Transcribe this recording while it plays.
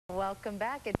Welcome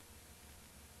back.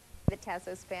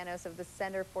 Tasso Spanos of the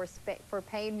Center for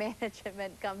Pain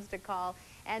Management comes to call,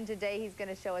 and today he's going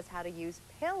to show us how to use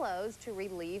pillows to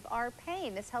relieve our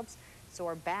pain. This helps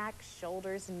sore back,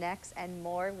 shoulders, necks, and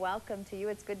more. Welcome to you.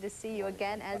 It's good to see you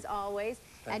again, as always.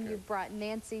 Thank you. You've brought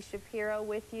Nancy Shapiro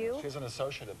with you. She's an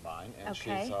associate of mine, and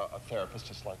she's a therapist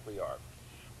just like we are.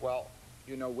 Well,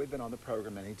 you know, we've been on the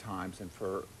program many times, and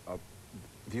for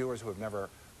viewers who have never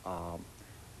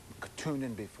tuned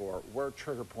in before, we're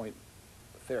trigger point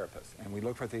therapists, and we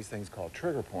look for these things called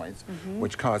trigger points,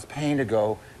 which cause pain to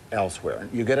go elsewhere.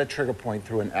 You get a trigger point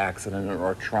through an accident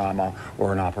or trauma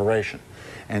or an operation,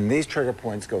 and these trigger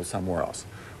points go somewhere else.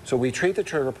 So we treat the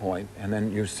trigger point, and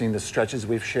then you've seen the stretches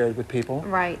we've shared with people.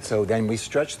 Right. So then we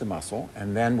stretch the muscle,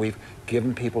 and then we've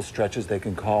given people stretches they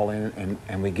can call in,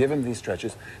 and we give them these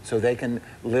stretches so they can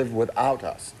live without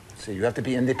us. So you have to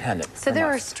be independent. So there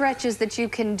are stretches that you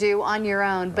can do on your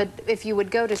own, but if you would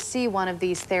go to see one of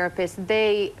these therapists,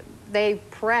 they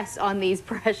press on these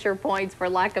pressure points, for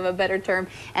lack of a better term,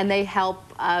 and they help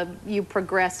you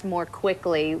progress more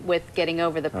quickly with getting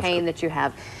over the pain that you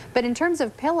have. But in terms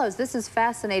of pillows, this is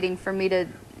fascinating for me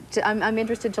I'm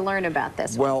interested to learn about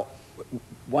this. Well,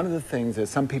 one of the things is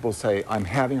some people say, I'm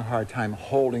having a hard time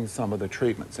holding some of the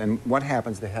treatments. And what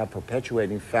happens, they have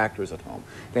perpetuating factors at home.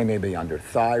 They may be under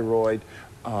thyroid,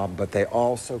 but they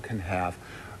also can have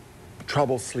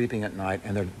trouble sleeping at night,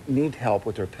 and they need help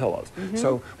with their pillows.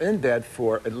 So in bed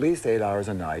for at least 8 hours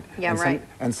a night,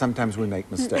 and sometimes we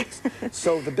make mistakes.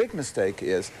 So the big mistake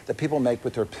is that people make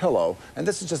with their pillow, and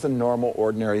this is just a normal,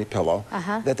 ordinary pillow,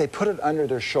 that they put it under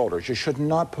their shoulders. You should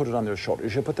not put it on their shoulders. You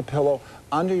should put the pillow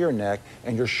under your neck,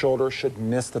 and your shoulder should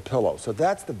miss the pillow. So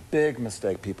that's the big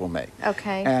mistake people make.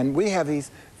 Okay. And we have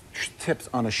these tips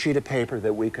on a sheet of paper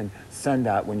that we can send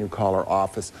out when you call our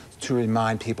office to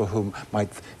remind people who might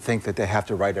think that they have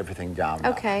to write everything down.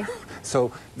 Okay.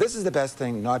 So this is the best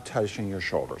thing, not touching your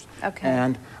shoulders. Okay.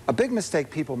 And a big mistake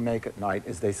people make at night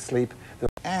is they sleep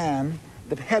and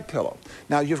the head pillow.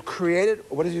 Now you've created,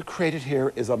 what you've created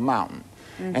here is a mountain.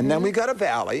 And then we got a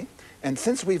valley, and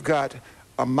since we've got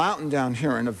a mountain down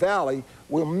here in a valley,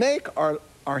 we'll make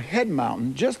our head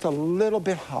mountain just a little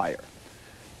bit higher.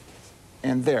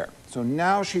 And there. So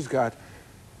now she's got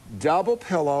double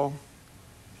pillow,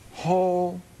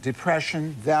 whole,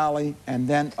 depression, valley, and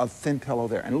then a thin pillow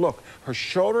there. And look, her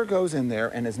shoulder goes in there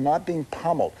and is not being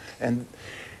pummeled. And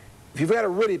if you've got a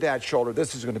really bad shoulder,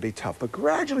 this is going to be tough. But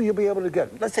gradually you'll be able to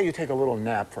get, let's say you take a little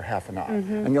nap for half an hour,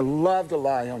 and you'll love to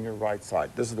lie on your right side.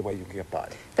 This is the way you can get by.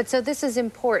 But so this is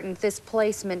important, this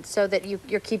placement, so that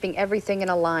you're keeping everything in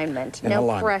alignment.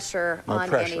 No pressure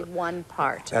on any one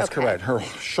part. That's correct. Her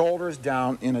shoulder's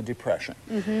down in a depression.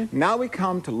 Now we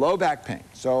come to low back pain.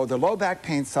 So the low back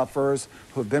pain sufferers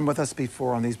who have been with us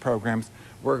before on these programs,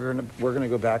 we're gonna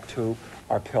go back to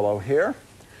our pillow here.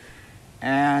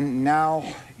 And now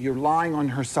you're lying on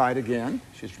her side again.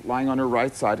 She's lying on her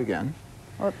right side again.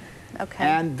 Okay.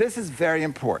 And this is very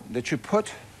important, that you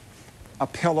put a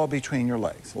pillow between your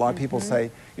legs. A lot of people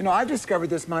say, you know, I discovered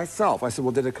this myself. I said,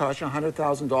 well, did it cost you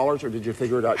 $100,000 or did you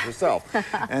figure it out yourself?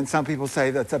 And some people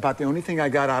say that's about the only thing I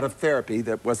got out of therapy,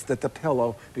 that was the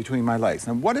pillow between my legs.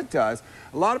 And what it does,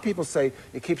 a lot of people say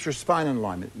it keeps your spine in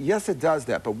alignment. Yes, it does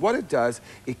that. But what it does,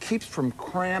 it keeps from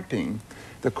cramping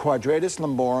the quadratus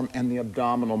lumborum and the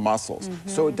abdominal muscles.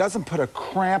 So it doesn't put a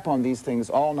cramp on these things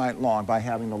all night long by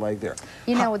having the leg there.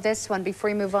 You know, with this one,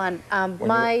 before you move on,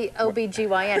 my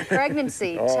OBGYN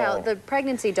pregnancy, the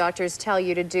pregnancy doctors tell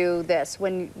you to do this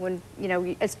when you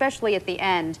know, especially at the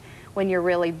end, when you're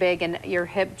really big and your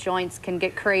hip joints can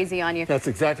get crazy on you. That's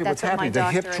exactly what's happening. The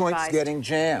hip joint's getting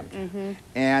jammed.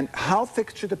 And how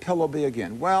thick should the pillow be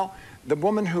again? Well, the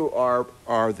women who are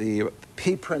the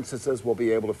pea princesses will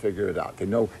be able to figure it out. They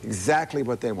know exactly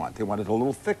what they want. They want it a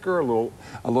little thicker, a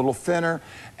little thinner.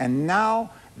 And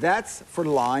now that's for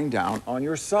lying down on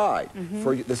your side.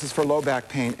 This is for low back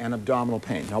pain and abdominal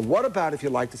pain. Now what about if you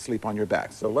like to sleep on your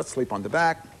back? So let's sleep on the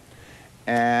back,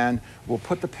 and we'll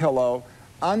put the pillow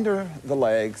under the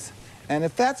legs. And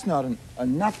if that's not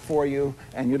enough for you,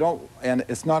 and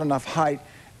it's not enough height,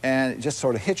 and it just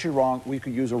sort of hits you wrong, we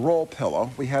could use a roll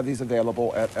pillow. We have these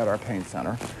available at our pain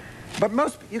center. But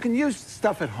you can use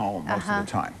stuff at home most of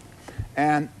the time.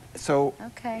 And so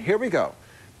here we go.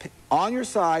 On your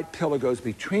side, pillow goes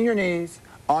between your knees.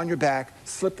 On your back,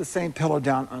 slip the same pillow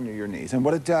down under your knees. And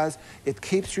what it does, it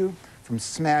keeps you from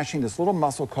smashing this little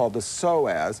muscle called the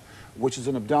psoas, which is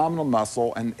an abdominal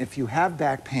muscle. And if you have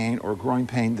back pain or groin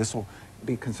pain, this will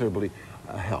be considerably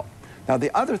help. Now,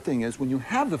 the other thing is, when you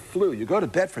have the flu, you go to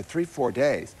bed for 3-4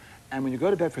 days, and when you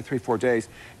go to bed for 3-4 days,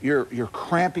 you're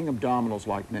cramping abdominals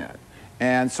like mad.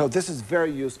 And so this is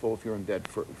very useful if you're in bed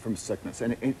from sickness.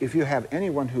 And if you have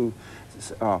anyone who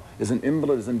is an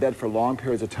invalid, is in bed for long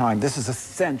periods of time, this is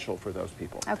essential for those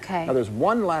people. Okay. Now, there's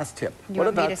one last tip. What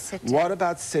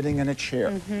about sitting in a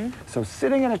chair? So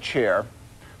sitting in a chair,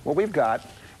 what we've got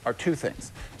are two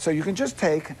things. So you can just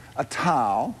take a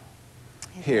towel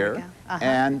here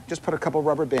and just put a couple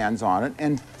rubber bands on it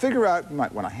and figure out, you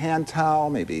might want a hand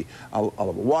towel, maybe a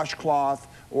washcloth,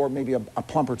 or maybe a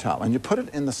plumper towel, and you put it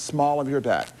in the small of your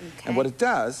back. And what it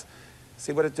does,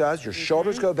 see what it does? Your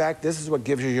shoulders go back. This is what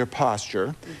gives you your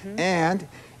posture. And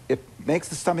it makes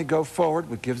the stomach go forward,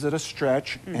 which gives it a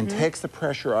stretch and takes the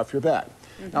pressure off your back.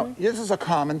 Now, this is a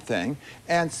common thing,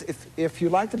 and if you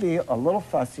like to be a little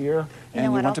fussier and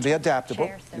you want to be adaptable,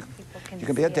 you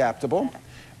can be adaptable.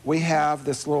 We have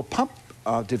this little pump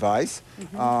device,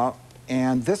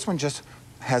 and this one just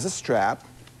has a strap,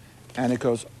 and it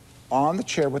goes on the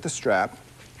chair with the strap,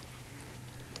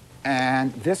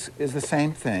 and this is the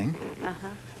same thing,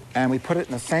 and we put it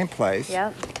in the same place.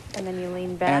 Yep, and then you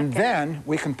lean back. And then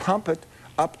we can pump it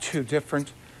up to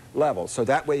different levels, so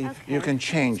that way you can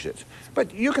change it.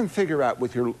 But you can figure out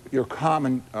with your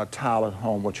common towel at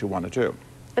home what you want to do.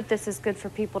 But this is good for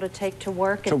people to take to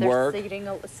work if they're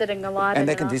sitting a lot. And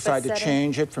they can decide to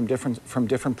change it from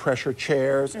different pressure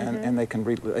chairs, and they can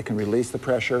release the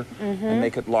pressure and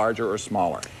make it larger or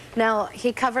smaller. Now,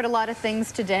 he covered a lot of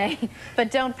things today, but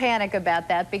don't panic about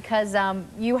that, because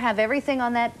you have everything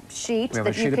on that sheet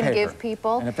that you can give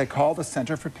people. And if they call the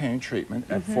Center for Pain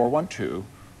Treatment at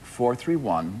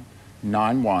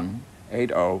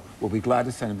 412-431-9180, we'll be glad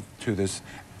to send them to this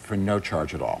for no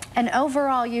charge at all. And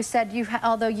overall, you said,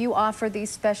 although you offer these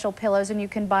special pillows and you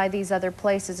can buy these other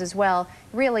places as well,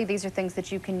 really these are things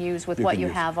that you can use with what you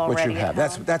have already at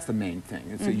home. That's the main thing,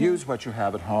 is to use what you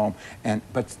have at home,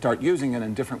 but start using it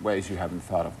in different ways you haven't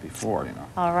thought of before, you know.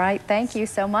 All right, thank you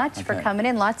so much for coming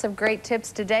in. Lots of great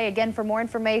tips today. Again, for more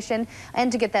information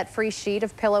and to get that free sheet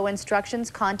of pillow instructions,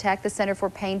 contact the Center for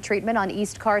Pain Treatment on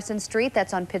East Carson Street.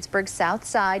 That's on Pittsburgh's South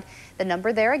Side. The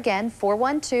number there again,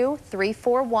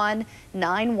 412-341-9180,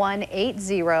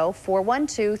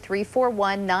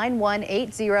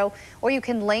 412-341-9180, or you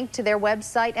can link to their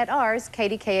website at ours,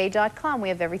 kdka.com. We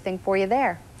have everything for you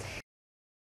there.